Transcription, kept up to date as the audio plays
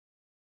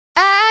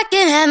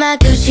can have my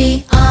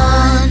Gucci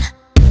on.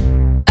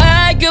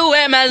 I can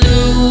wear my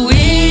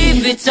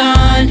Louis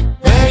Vuitton.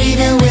 Or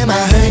even wear my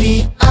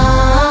hoodie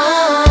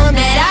on.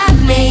 That I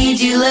made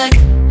you look,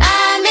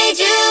 I made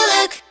you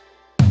look.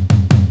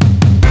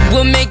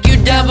 We'll make you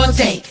double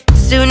take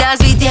Soon as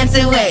we dance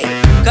away.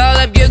 Call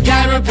up your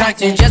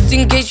chiropractor just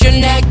in case your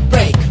neck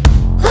break.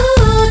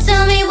 Ooh,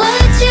 tell me what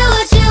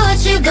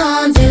you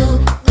gon' do.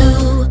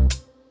 Ooh.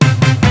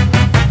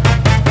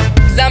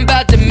 'Cause I'm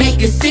about to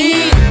make a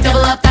scene.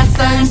 Double up that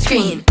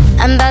sunscreen.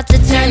 I'm about to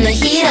turn the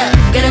heat up.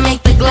 Gonna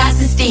make the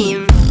glasses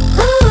steam.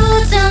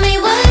 Ooh, tell me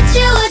what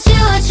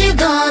you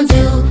gon'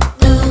 do.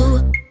 Ooh.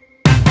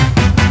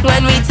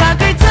 When we talk,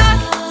 I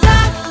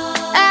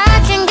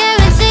can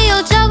guarantee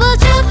you'll double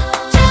jump.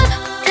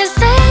 'Cause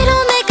they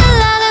don't make a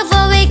lot of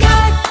what we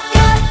got.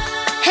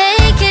 Hey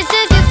kids,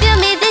 if you feel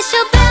me, this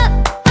your bop.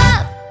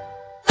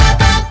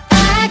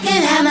 I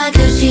can have my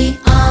Gucci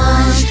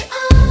on.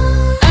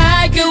 I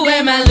can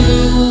wear my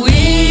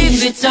Louis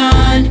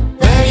Vuitton.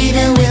 Or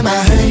even wear my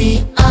hoodie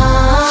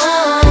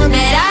on.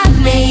 That I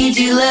made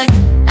you look,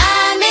 I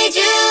made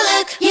you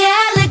look.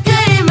 Yeah, I look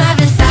good in my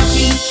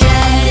Versace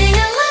dress,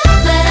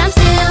 but I'm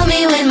still me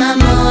when my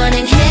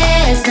morning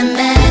hair's a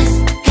mess.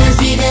 'Cause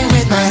even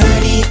with my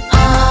hoodie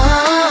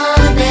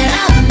on, that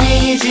I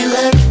made you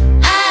look,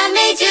 I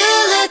made you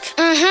look.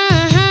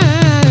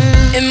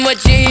 And what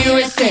you hear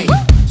is say,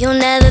 You'll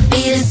never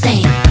be the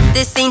same.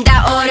 This ain't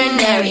that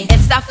ordinary.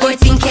 It's that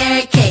 14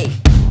 karat cake.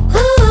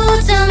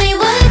 Ooh, tell me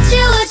what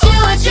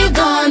you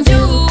gon' do.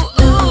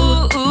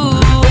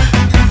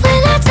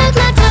 When I talk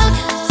my talk,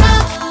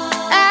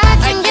 I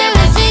can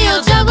guarantee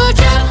you'll double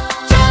jump.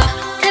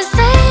 'Cause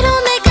they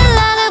don't make a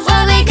lot of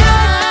what we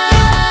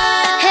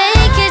got. Hey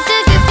kids,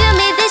 if you feel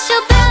me, this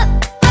your bop.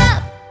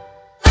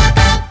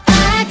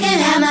 I can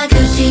have my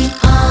Gucci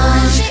on.